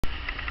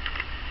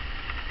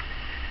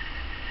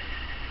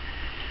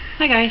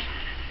Hi guys.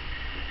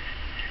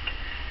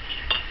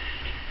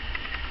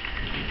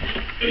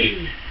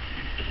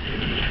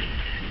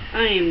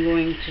 I am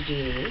going to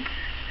do,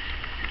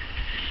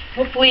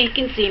 hopefully you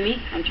can see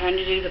me. I'm trying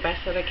to do the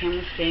best that I can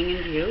with staying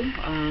in view.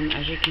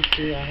 As you can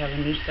see, I have a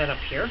new setup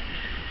here.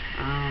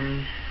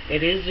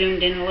 It is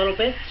zoomed in a little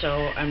bit,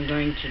 so I'm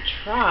going to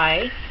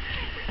try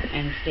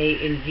and stay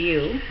in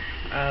view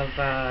of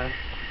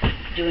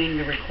doing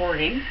the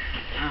recording.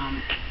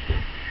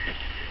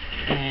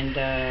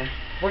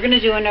 We're going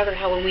to do another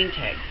Halloween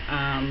tag.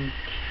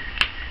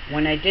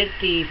 When I did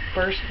the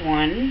first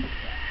one,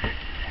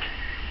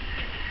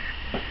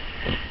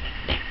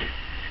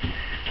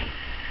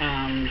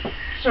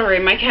 sorry,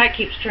 my cat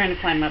keeps trying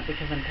to climb up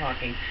because I'm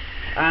talking.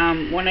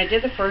 When I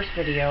did the first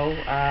video,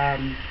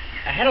 I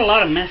had a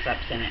lot of mess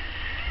ups in it.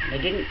 I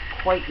didn't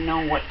quite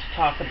know what to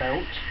talk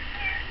about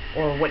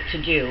or what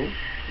to do.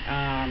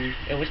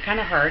 It was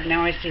kind of hard.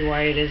 Now I see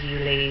why it is you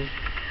ladies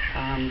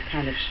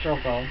kind of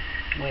struggle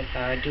with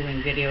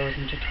doing videos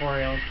and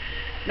tutorials.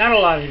 Not a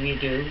lot of you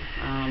do.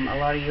 A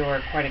lot of you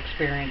are quite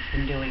experienced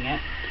in doing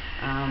it.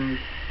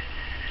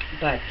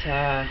 But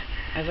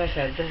as I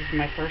said, this is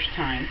my first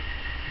time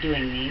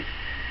doing these,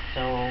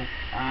 so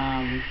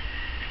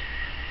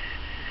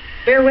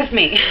bear with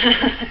me.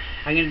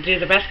 I'm going to do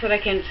the best that I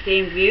can to stay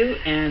in view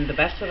and the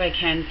best that I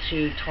can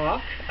to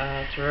talk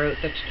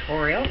throughout the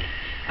tutorial.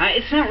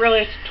 It's not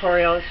really a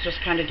tutorial, it's just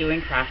kind of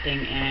doing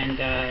crafting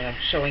and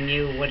showing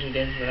you what it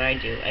is that I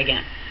do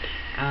again.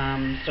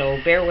 So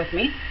bear with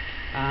me,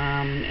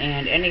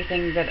 and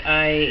anything that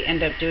I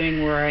end up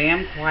doing where I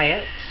am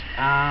quiet,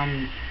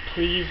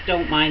 please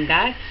don't mind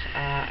that.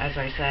 As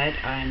I said,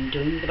 I'm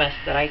doing the best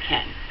that I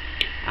can.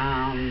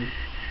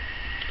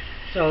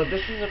 So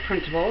this is a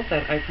printable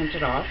that I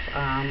printed off,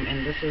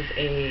 and this is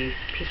a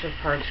piece of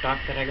cardstock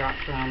that I got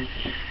from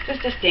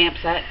just a stamp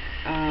set,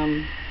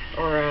 a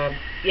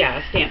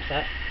stamp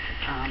set.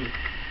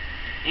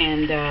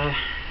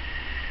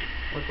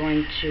 We're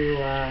going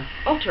to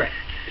alter it.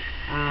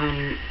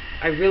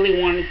 I really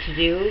wanted to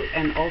do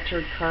an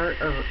altered card,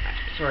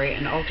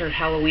 an altered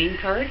Halloween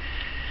card.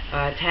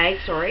 Tag,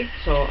 so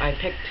I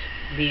picked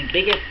the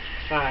biggest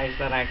size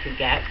that I could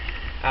get,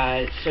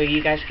 so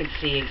you guys could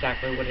see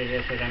exactly what it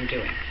is that I'm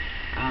doing.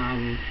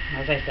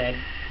 As I said,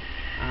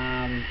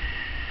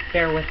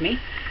 bear with me.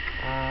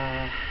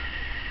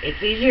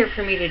 It's easier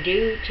for me to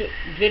do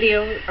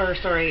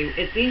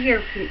it's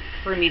easier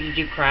for me to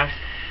do crafts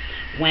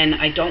when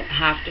I don't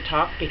have to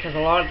talk, because a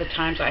lot of the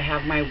times I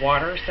have my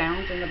water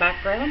sounds in the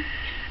background,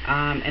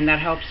 and that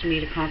helps me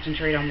to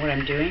concentrate on what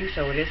I'm doing,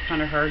 so it is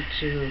kind of hard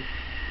to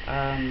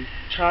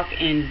talk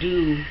and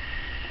do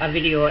a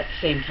video at the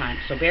same time,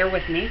 so bear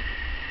with me.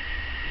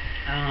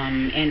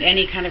 And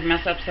any kind of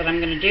mess ups that I'm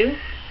going to do,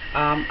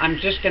 I'm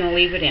just going to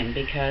leave it in,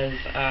 because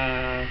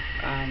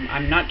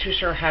I'm not too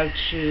sure how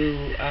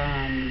to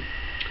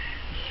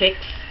fix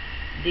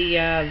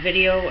the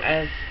video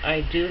as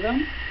I do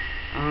them,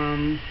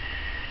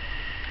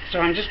 so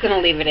I'm just going to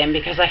leave it in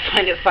because I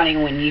find it funny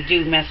when you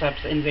do mess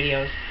ups in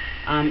videos.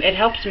 It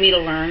helps me to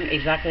learn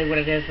exactly what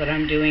it is that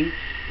I'm doing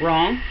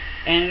wrong.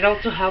 And it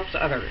also helps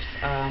others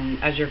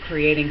as you're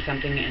creating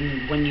something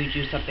and when you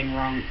do something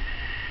wrong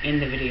in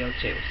the video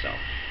too. So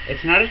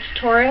it's not a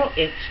tutorial,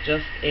 it's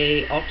just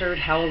a altered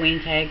Halloween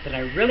tag that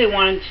I really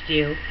wanted to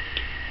do,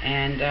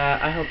 and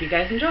I hope you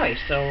guys enjoy.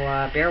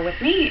 So bear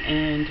with me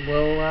and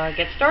we'll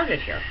get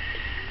started here.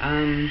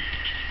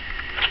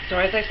 So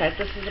as I said,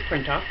 this is a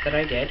print off that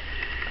I did.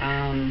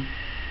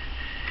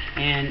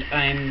 And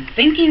I'm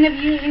thinking of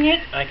using it.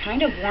 I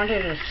kind of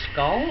wanted a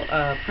skull,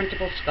 a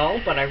printable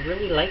skull, but I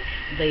really like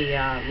the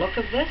look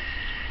of this.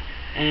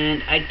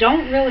 And I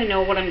don't really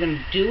know what I'm going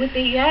to do with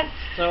it yet,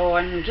 so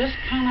I'm just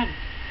kind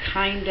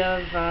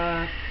of,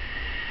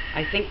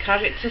 I think,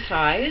 cut it to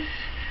size.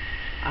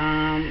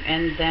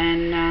 And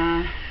then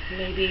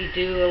maybe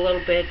do a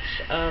little bit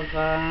of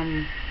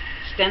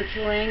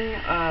stenciling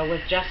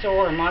with gesso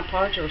or Mod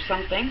Podge or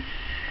something.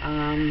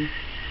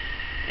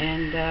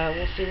 And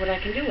we'll see what I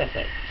can do with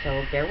it,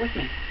 so bear with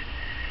me.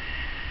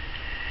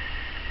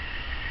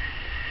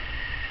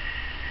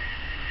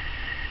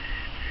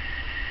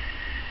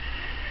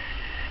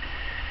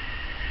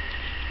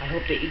 I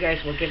hope that you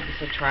guys will give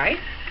this a try.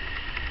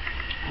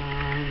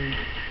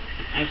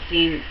 I've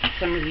seen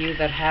some of you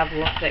that have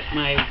looked at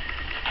my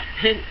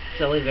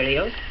silly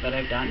videos that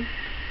I've done,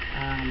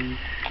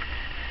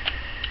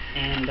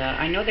 and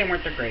I know they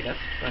weren't the greatest,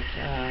 but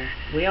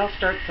we all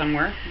start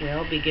somewhere, we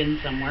all begin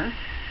somewhere.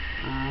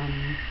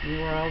 We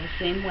were all the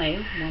same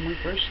way when we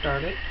first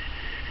started,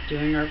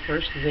 doing our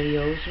first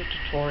videos or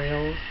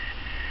tutorials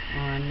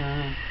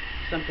on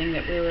something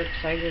that we were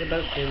excited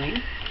about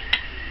doing.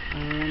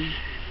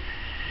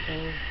 So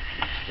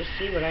let's just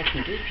see what I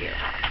can do here.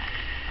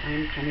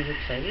 I'm kind of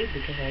excited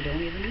because I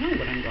don't even know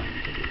what I'm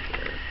going to do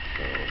here.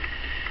 So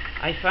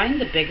I find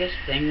the biggest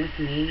thing with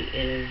me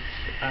is,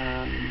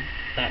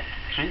 that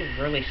kind of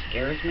really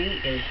scares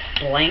me, is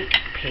blank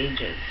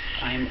pages.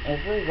 I'm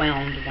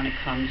overwhelmed when it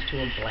comes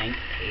to a blank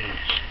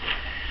page.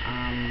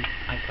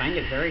 I find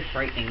it very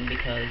frightening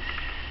because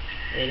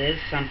it is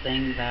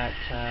something that,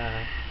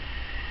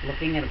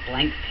 looking at a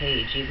blank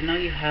page, even though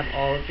you have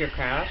all of your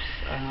crafts,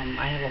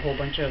 I have a whole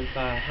bunch of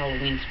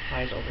Halloween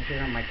supplies over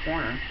here in my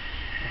corner,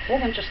 a whole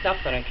bunch of stuff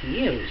that I can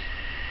use,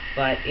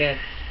 but it's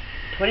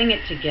putting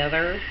it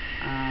together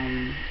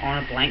on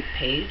a blank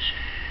page.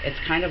 It's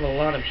kind of a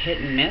lot of hit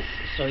and miss,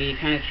 so you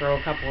kind of throw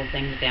a couple of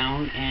things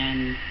down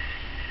and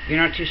you're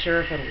not too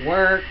sure if it'll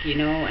work, you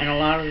know, and a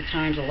lot of the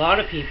times a lot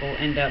of people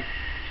end up,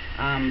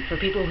 for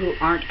people who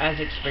aren't as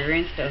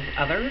experienced as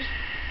others,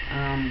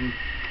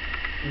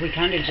 we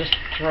kind of just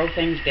throw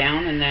things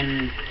down, and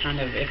then kind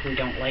of, if we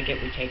don't like it,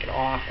 we take it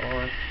off,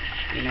 or,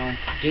 you know,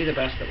 do the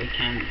best that we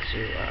can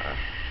to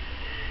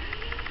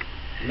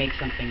make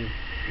something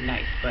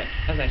nice. But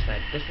as I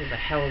said, this is a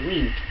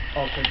Halloween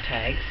altered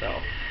tag,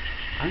 so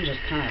I'm just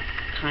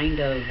kind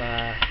of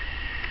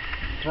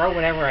throw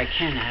whatever I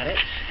can at it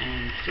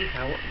and see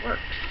how it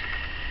works.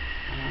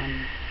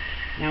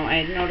 Now,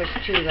 I noticed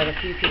too that a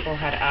few people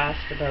had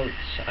asked about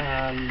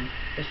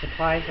the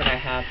supplies that I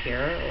have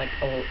here. Like,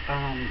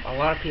 a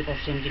lot of people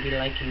seem to be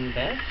liking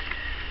this.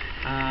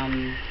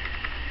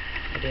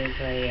 It is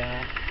a,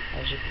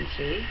 as you can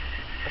see,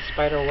 a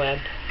spider web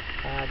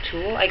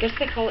tool. I guess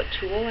they call it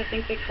tool. I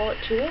think they call it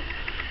tool.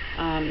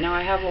 Now,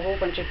 I have a whole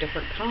bunch of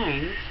different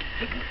kinds.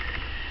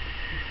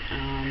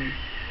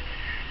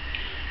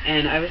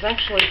 And I was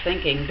actually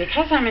thinking,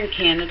 because I'm in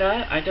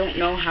Canada, I don't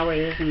know how it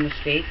is in the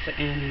States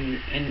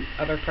and in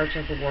other parts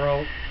of the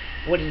world,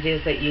 what it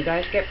is that you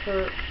guys get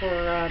for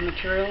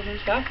materials and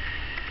stuff.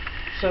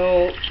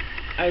 So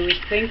I was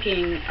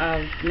thinking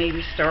of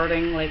maybe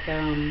starting like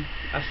a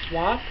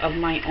swap of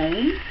my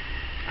own,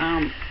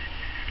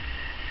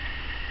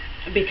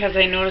 because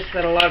I noticed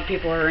that a lot of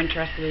people are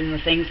interested in the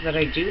things that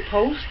I do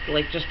post,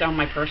 like just on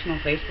my personal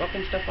Facebook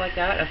and stuff like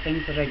that, of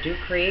things that I do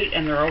create,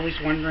 and they're always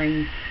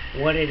wondering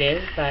what it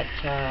is that,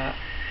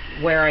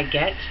 where I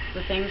get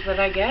the things that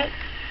I get.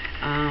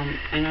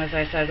 And as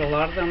I said, a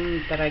lot of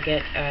them that I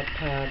get at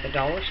the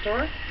dollar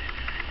store,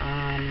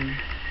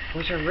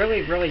 which are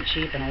really, really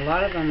cheap, and a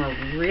lot of them are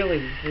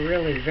really,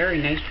 really very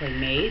nicely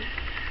made,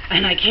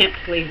 and I can't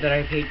believe that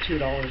I paid $2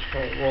 for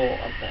a roll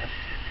of this.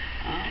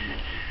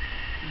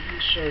 I'll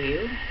show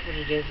you what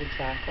it is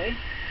exactly.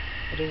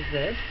 It is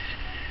this.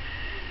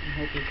 I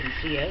hope you can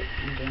see it.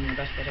 I'm doing the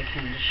best that I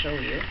can to show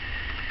you.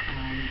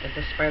 It's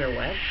a spider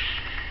web.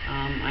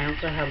 I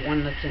also have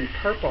one that's in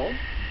purple,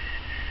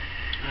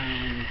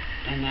 and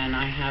then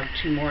I have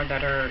two more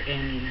that are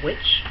in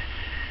witch.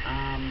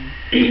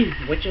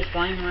 Witch is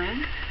flying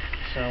around,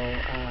 so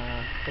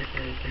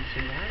hopefully you can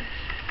see that.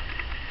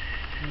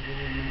 I'll give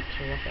you a minute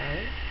to look at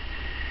it.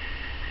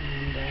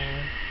 And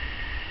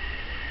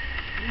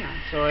yeah,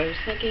 so I was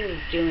thinking of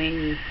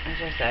doing,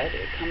 as I said,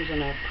 it comes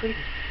in a pretty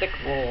thick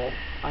roll.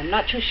 I'm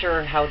not too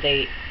sure how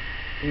they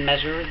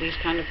measure these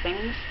kind of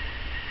things.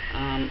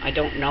 I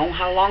don't know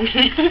how long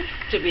it is,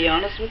 to be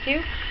honest with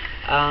you.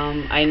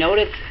 I know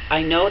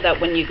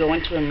that when you go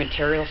into a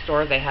material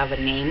store, they have a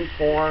name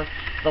for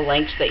the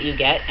lengths that you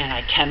get, and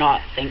I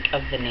cannot think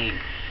of the name.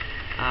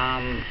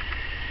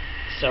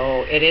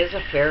 So it is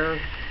a fair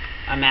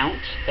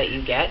amount that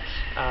you get.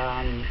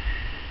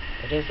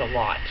 It is a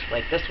lot.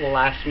 Like, this will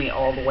last me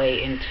all the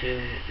way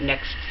into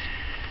next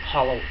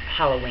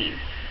Halloween.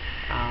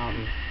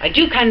 I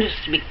do kind of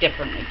speak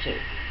differently too.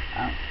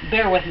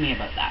 Bear with me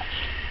about that.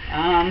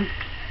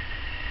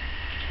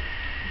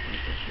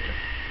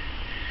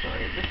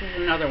 Sorry, this is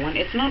another one.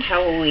 It's not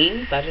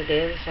Halloween, but it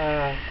is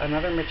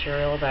another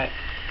material that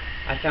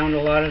I found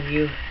a lot of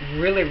you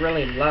really,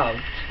 really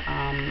loved.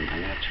 I'm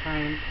going to try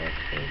and put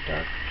a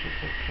dark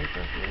piece of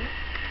paper here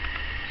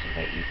so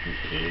that you can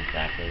see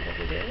exactly what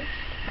it is.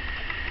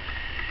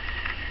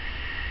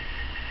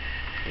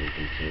 So you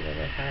can see that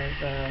it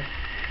has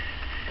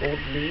gold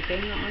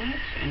leafing on it,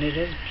 and it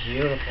is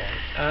beautiful.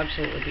 It's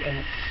absolutely, and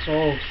it's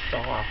so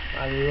soft.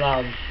 I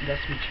love this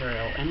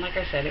material, and like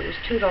I said, it was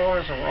 $2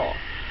 a roll,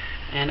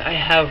 and I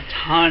have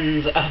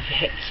tons of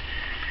it.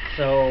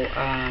 So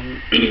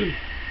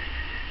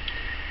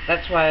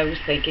that's why I was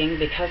thinking,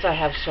 because I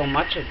have so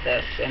much of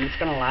this, and it's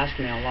going to last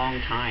me a long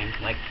time.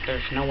 Like,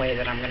 there's no way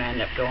that I'm going to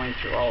end up going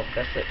through all of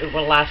this. It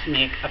will last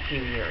me a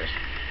few years.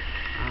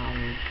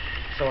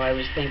 So I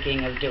was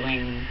thinking of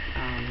doing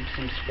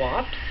some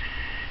swaps.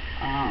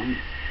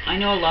 I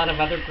know a lot of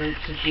other groups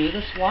that do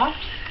the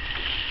swaps,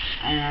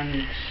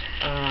 and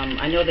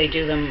I know they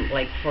do them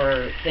like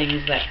for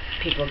things that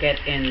people get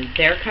in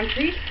their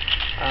countries,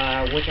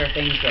 which are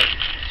things that,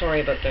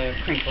 sorry about the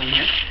crinkling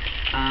here,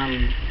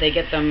 they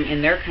get them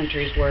in their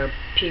countries where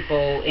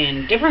people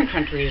in different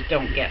countries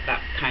don't get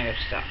that kind of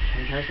stuff.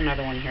 And here's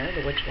another one here,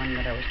 the witch one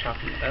that I was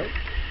talking about.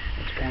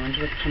 It's orange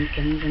with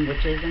pumpkins and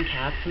witches and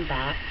cats and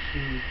bats,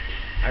 and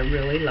I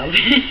really love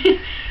it.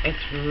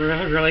 It's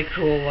really, really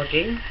cool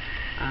looking.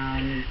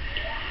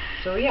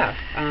 So yeah,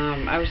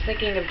 I was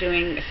thinking of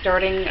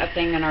starting a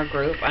thing in our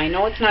group. I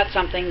know it's not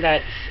something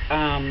that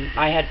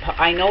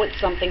I know it's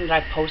something that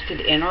I posted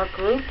in our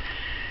group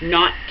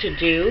not to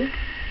do,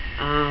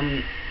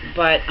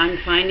 but I'm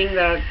finding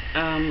that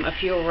a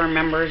few of our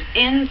members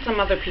and some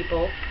other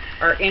people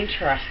are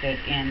interested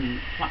in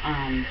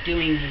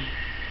doing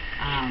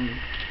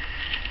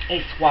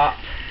a swap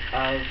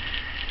of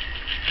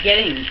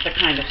getting the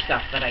kind of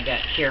stuff that I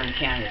get here in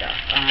Canada.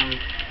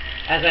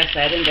 As I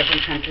said, in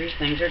different countries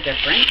things are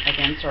different.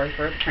 Again, sorry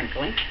for the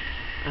crinkling.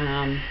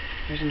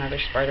 Here's another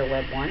spider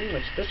web one,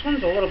 which this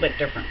one's a little bit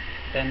different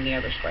than the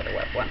other spider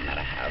web one that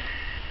I have.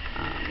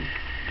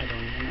 I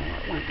don't even know where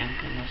it went now.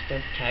 It must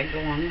have tagged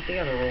along with the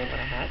other roll that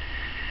I had.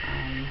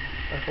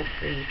 But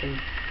hopefully you can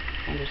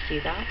kind of see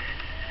that.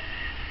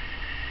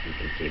 You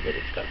can see that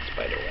it's got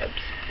spider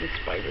webs and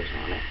spiders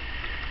on it.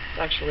 It's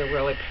actually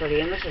really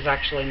pretty, and this is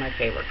actually my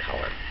favorite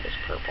color, is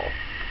purple.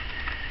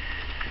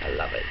 I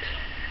love it.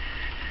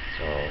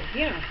 So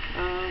yeah,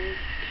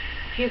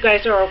 if you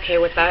guys are okay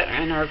with that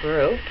in our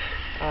group,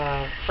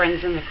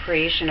 Friends in the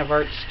Creation of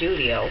Art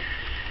Studio,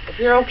 if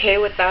you're okay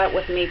with that,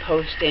 with me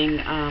posting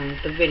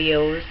the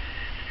videos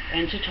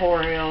and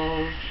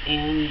tutorials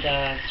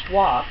and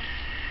swaps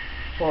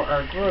for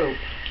our group,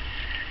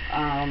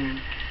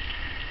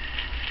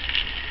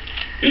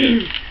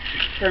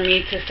 for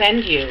me to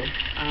send you,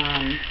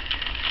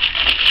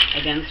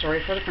 again,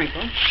 sorry for the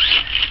crinkle.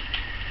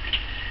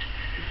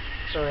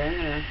 Sorry, I'm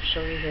going to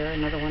show you here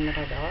another one that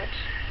I got.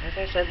 As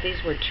I said,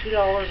 these were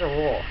 $2 a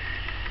roll.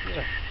 These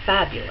are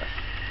fabulous.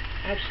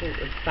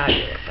 Absolutely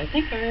fabulous. I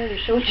think I already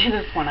showed you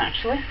this one,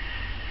 actually.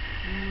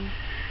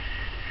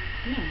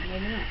 No,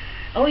 maybe not.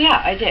 Oh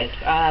yeah, I did.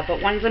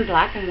 But one's in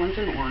black and one's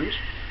in orange.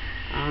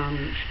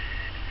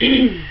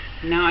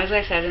 Now, as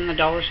I said, in the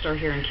dollar store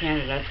here in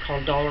Canada, it's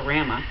called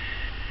Dollarama.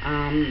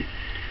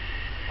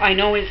 I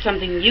know it's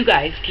something you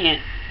guys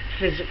can't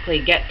physically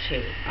get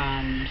to.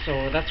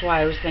 So that's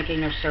why I was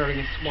thinking of starting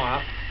a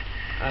swap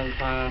of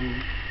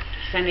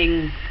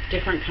sending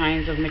different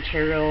kinds of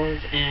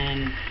materials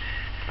and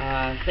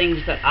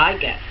things that I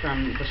get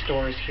from the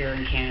stores here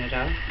in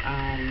Canada,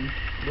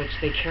 which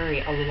they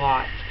carry a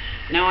lot.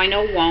 Now, I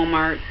know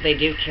Walmart, they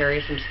do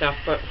carry some stuff,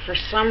 but for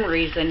some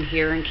reason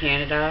here in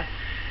Canada,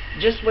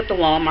 just with the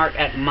Walmart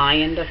at my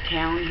end of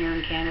town here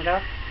in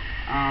Canada,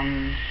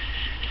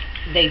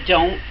 they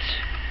don't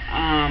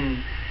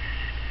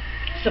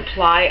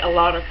supply a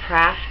lot of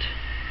craft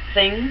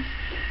things.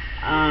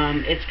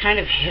 It's kind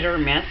of hit or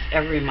miss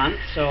every month,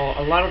 so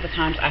a lot of the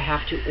times I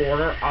have to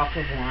order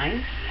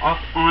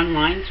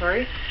online,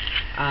 sorry,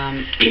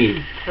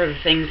 for the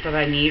things that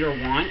I need or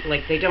want.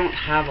 Like, they don't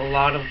have a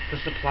lot of the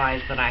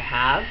supplies that I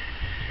have,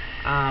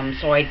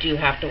 so I do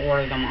have to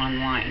order them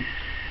online.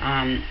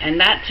 And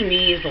that to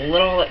me is a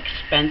little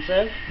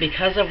expensive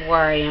because of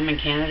where I am in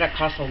Canada. It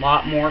costs a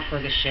lot more for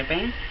the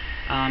shipping,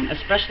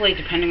 especially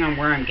depending on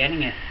where I'm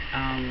getting it.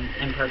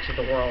 In parts of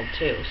the world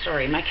too.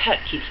 Sorry, my cat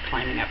keeps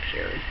climbing up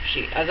here.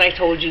 She, as I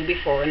told you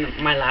before in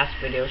my last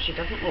video, she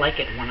doesn't like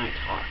it when I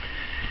talk.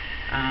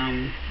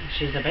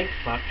 She's a big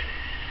fuck.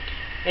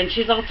 And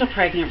she's also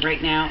pregnant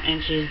right now,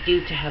 and she's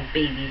due to have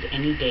babies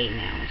any day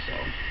now, so.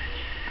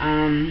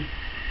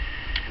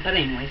 But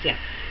anyways, yeah.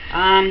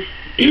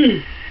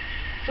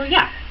 So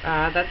yeah,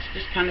 that's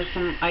just kind of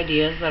some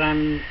ideas that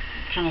I'm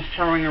kind of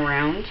throwing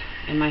around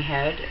in my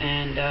head,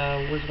 and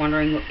was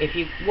wondering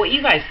what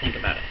you guys think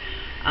about it.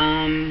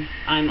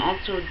 I'm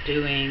also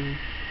doing,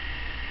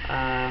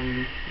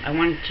 I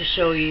wanted to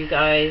show you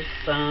guys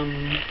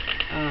some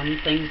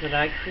things that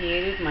I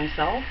created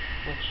myself,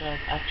 which I've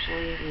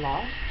actually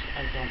lost.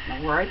 I don't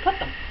know where I put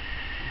them.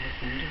 I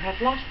seem to have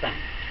lost them.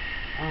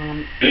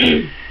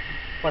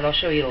 But I'll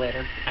show you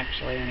later,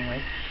 actually,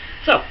 anyways.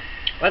 So,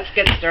 let's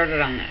get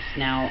started on this.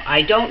 Now,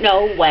 I don't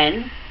know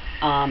when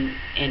and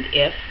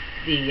if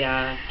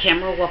the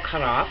camera will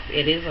cut off.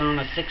 It is on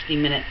a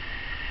 60-minute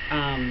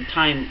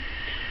time.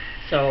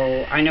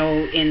 So I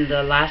know in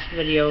the last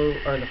video,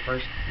 or the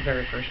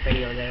very first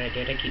video that I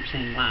did, I keep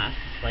saying last,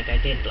 like I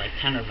did like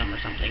 10 of them or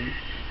something.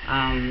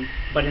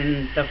 But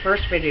in the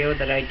first video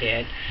that I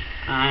did,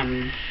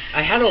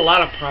 I had a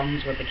lot of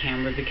problems with the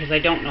camera because I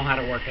don't know how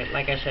to work it.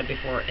 Like I said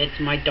before, it's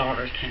my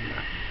daughter's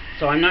camera.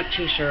 So I'm not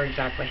too sure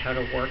exactly how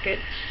to work it.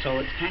 So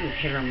it's kind of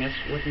hit or miss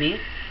with me.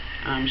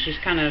 She's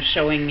kind of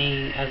showing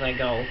me as I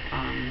go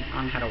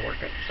on how to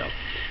work it. So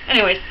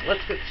anyways,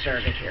 let's get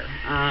started here.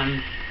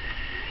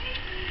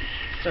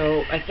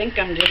 So I think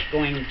I'm just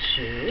going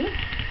to,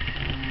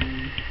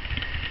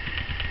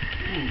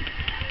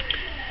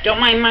 don't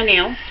mind my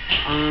nails.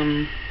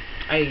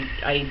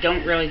 I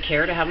don't really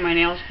care to have my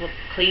nails look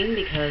clean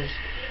because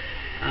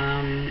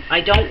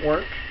I don't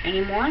work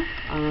anymore.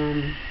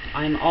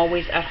 I'm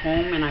always at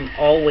home and I'm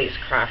always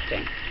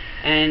crafting.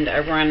 And I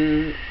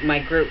run my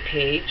group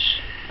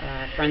page,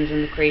 Friends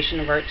in the Creation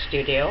of Art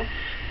Studio.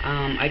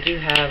 I do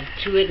have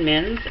 2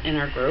 admins in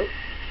our group.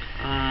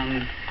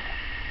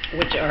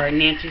 Which are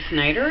Nancy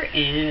Snyder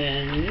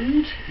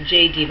and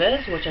Jay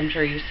Divas, which I'm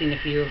sure you've seen a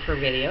few of her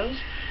videos.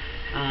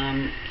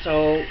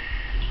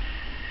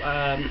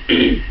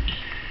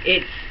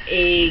 It's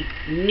a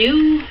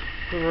new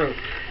group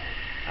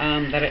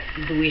that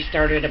we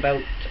started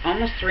about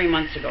almost 3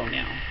 months ago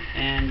now,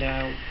 and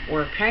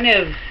we're kind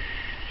of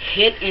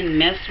hit and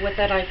miss with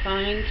it, I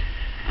find.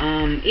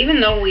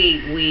 Even though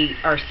we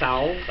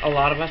ourselves, a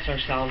lot of us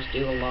ourselves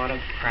do a lot of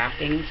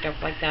crafting and stuff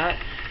like that,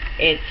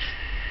 it's,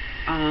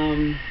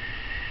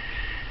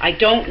 I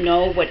don't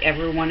know what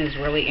everyone is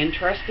really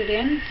interested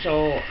in,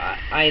 so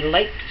I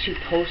like to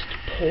post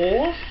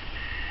polls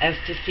as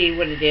to see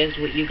what it is,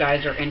 what you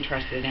guys are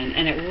interested in.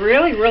 And it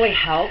really, really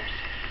helps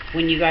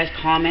when you guys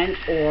comment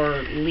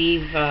or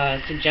leave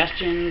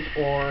suggestions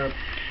or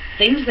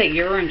things that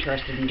you're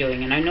interested in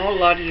doing. And I know a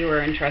lot of you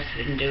are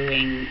interested in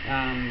doing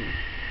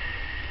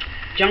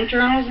junk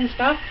journals and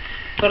stuff,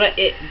 but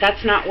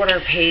that's not what our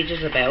page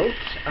is about.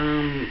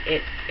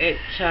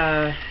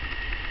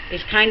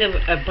 It's kind of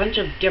a bunch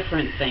of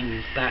different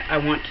things that I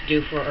want to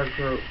do for our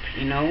group,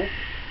 you know.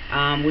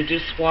 We do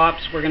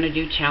swaps, we're going to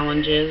do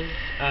challenges.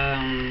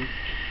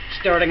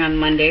 Starting on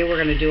Monday, we're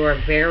going to do our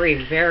very,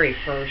 very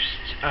first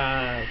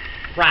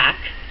rack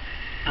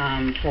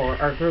for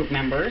our group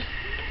members.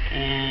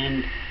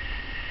 And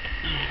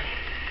I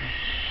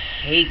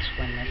hate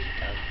when this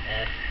does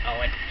this.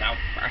 Oh, it's so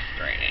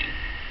frustrating.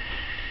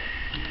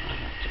 I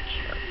have to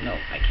no,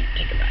 I can't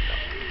take it back up.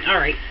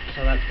 Alright,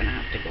 so that's going to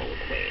have to go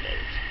the way it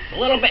is. It's a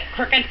little bit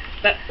crooked,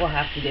 but we'll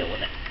have to deal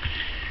with it.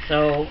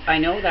 So I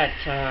know that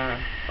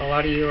a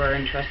lot of you are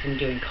interested in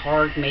doing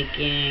card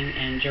making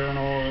and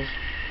journals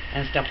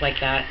and stuff like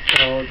that.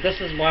 So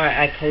this is why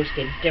I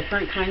posted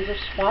different kinds of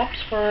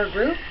swaps for our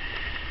group.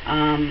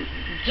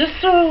 Just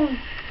so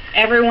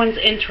everyone's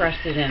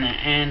interested in it,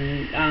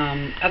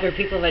 and other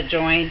people that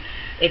join,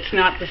 it's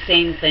not the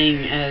same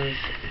thing as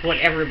what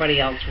everybody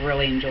else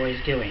really enjoys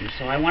doing.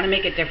 So I want to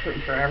make it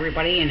different for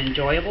everybody and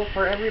enjoyable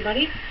for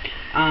everybody.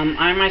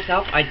 I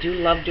myself, I do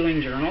love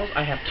doing journals.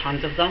 I have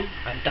tons of them.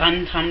 I've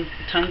done tons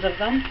of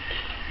them.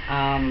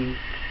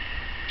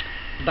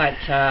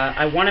 But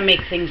I want to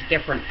make things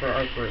different for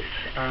our group,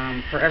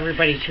 for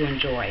everybody to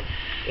enjoy.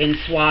 In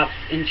swaps,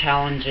 in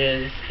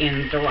challenges,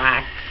 in the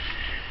racks.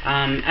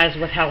 As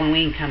with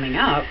Halloween coming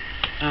up,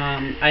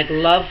 I'd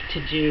love to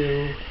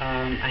do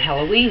a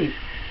Halloween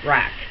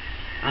rack.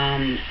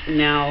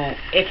 Now,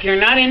 if you're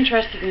not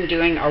interested in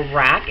doing a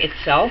rack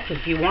itself,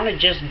 if you want to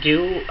just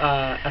do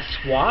a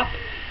swap,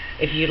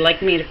 if you'd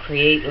like me to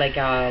create like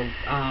a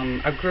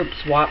group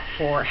swap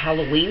for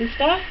Halloween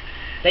stuff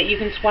that you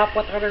can swap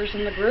with others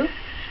in the group,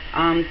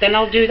 then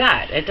I'll do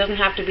that. It doesn't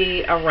have to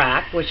be a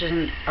rack, which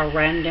isn't a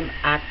random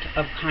act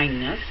of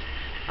kindness.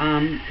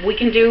 We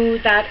can do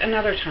that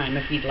another time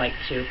if you'd like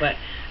to, but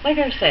like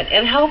I said,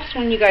 it helps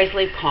when you guys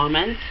leave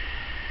comments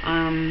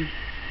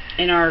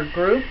in our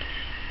group,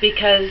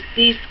 because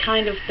these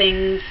kind of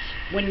things,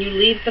 when you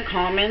leave the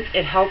comments,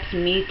 it helps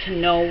me to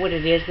know what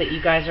it is that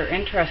you guys are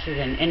interested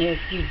in. And if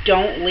you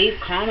don't leave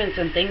comments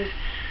and things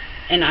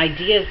and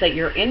ideas that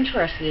you're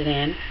interested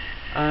in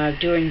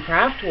doing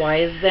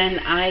craft-wise, then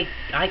I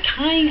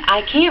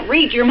can't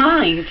read your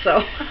mind.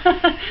 So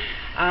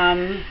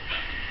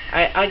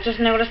I just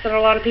noticed that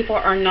a lot of people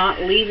are not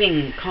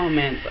leaving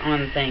comments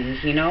on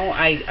things. You know,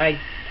 I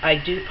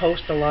do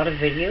post a lot of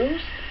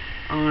videos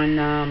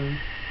on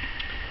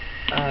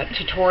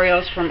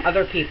tutorials from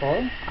other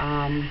people,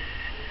 and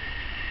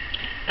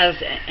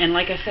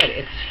like I said,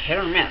 it's hit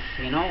or miss.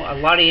 You know, a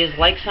lot of you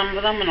like some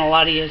of them and a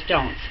lot of you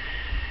don't.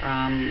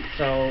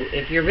 So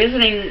if you're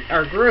visiting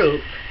our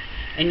group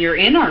and you're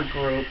in our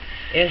group,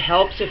 it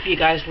helps if you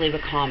guys leave a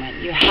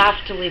comment. You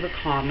have to leave a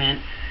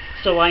comment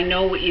so I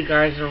know what you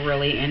guys are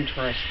really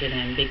interested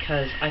in,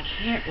 because I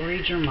can't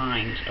read your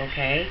mind,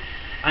 okay?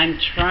 I'm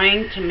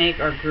trying to make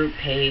our group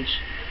page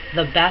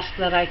the best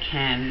that I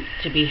can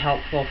to be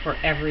helpful for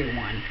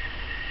everyone.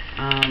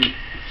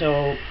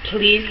 So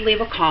please leave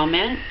a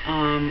comment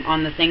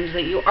on the things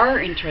that you are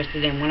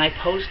interested in. When I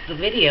post the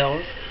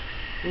videos,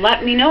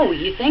 let me know what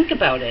you think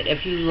about it.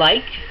 If you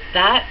like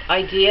that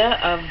idea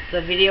of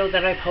the video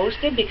that I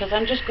posted, because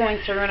I'm just going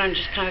through and I'm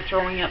just kind of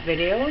throwing up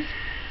videos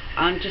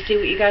to see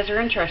what you guys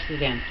are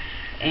interested in.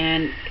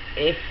 And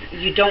if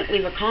you don't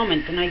leave a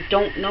comment, then I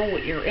don't know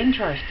what you're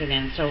interested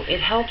in. So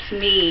it helps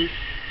me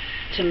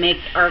to make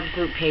our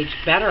group page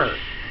better,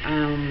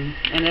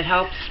 and it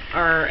helps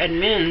our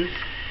admins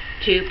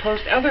to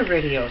post other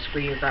videos for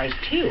you guys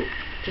too,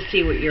 to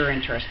see what you're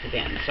interested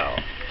in. So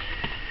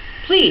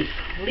please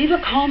leave a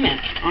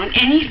comment on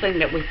anything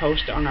that we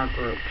post on our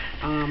group.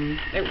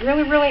 It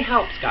really, really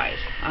helps, guys.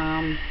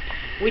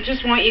 We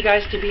just want you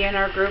guys to be in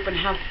our group and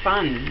have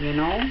fun, you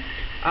know,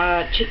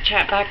 chit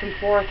chat back and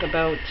forth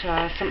about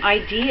some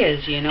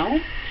ideas, you know.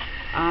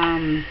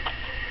 I'm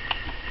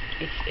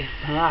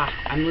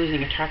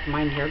losing a track of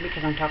mind here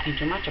because I'm talking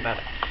too much about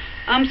it.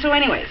 So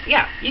anyways,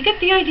 yeah, you get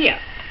the idea.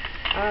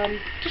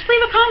 Just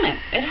leave a comment.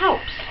 It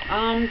helps.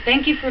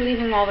 Thank you for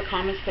leaving all the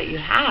comments that you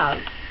have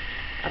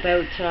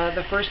about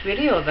the first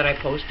video that I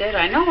posted.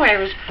 I know I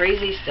was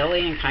crazy,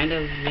 silly, and kind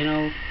of, you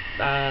know,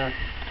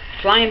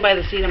 flying by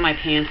the seat of my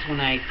pants when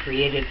I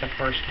created the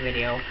first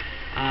video.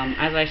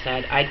 As I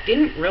said, I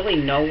didn't really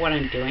know what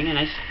I'm doing, and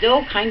I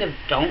still kind of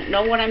don't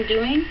know what I'm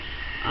doing.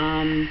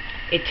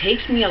 It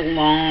takes me a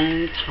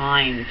long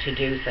time to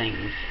do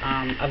things,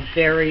 a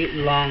very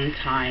long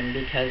time,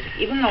 because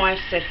even though I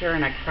sit here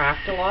and I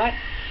craft a lot,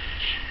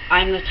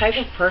 I'm the type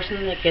of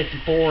person that gets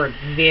bored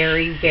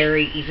very,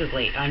 very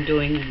easily. I'm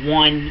doing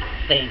one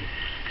thing.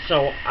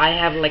 So I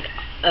have like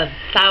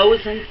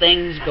 1,000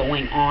 things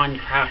going on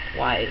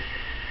craft-wise.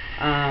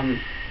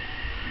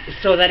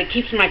 So that it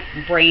keeps my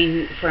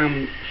brain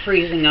from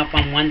freezing up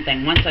on one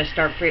thing. Once I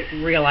start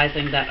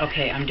realizing that,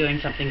 okay, I'm doing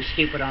something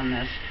stupid on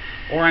this,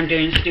 or I'm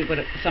doing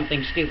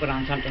something stupid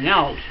on something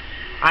else,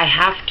 I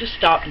have to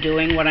stop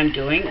doing what I'm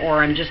doing,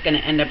 or I'm just going to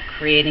end up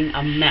creating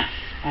a mess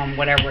on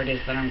whatever it is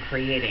that I'm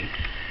creating.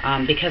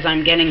 Because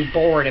I'm getting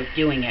bored of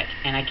doing it,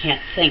 and I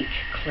can't think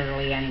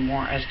clearly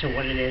anymore as to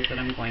what it is that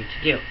I'm going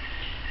to do.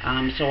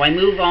 So I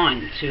move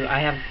on to,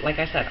 like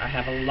I said, I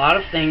have a lot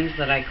of things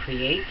that I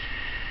create.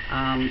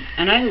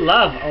 And I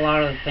love a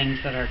lot of the things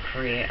that I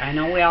create. I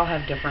know we all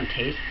have different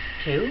tastes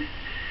too.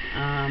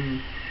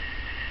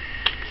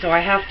 So I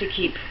have to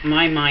keep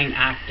my mind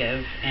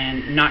active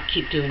and not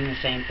keep doing the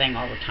same thing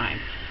all the time.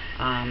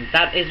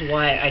 That is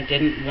why I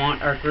didn't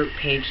want our group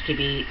page to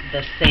be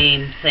the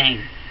same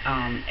thing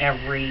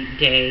every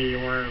day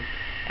or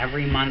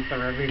every month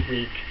or every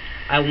week.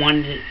 I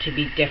wanted it to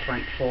be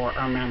different for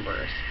our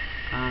members.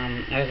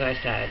 As I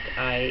said,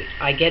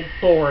 I get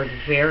bored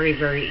very,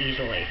 very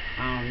easily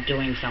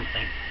doing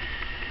something.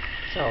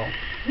 So,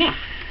 yeah,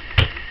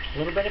 a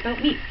little bit about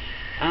me.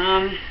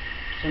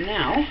 So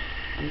now,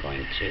 I'm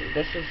going to,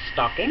 this is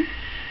stocking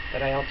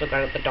that I also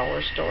got at the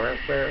dollar store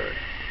where,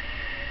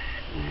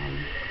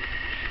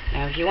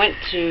 now if you went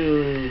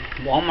to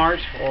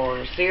Walmart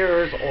or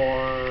Sears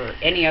or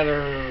any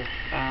other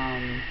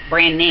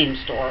brand name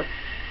store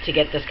to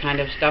get this kind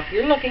of stuff,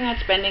 you're looking at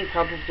spending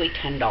probably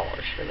 $10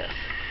 for this.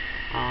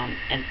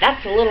 And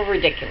that's a little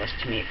ridiculous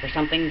to me for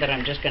something that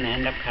I'm just going to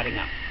end up cutting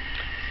up.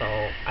 So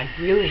I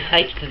really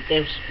liked that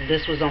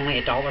this was only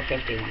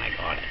 $1.50 when I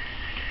got it.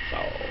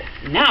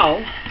 So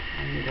now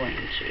I'm going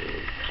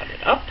to cut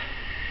it up,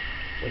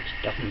 which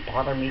doesn't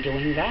bother me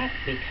doing that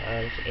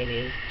because it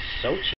is so cheap.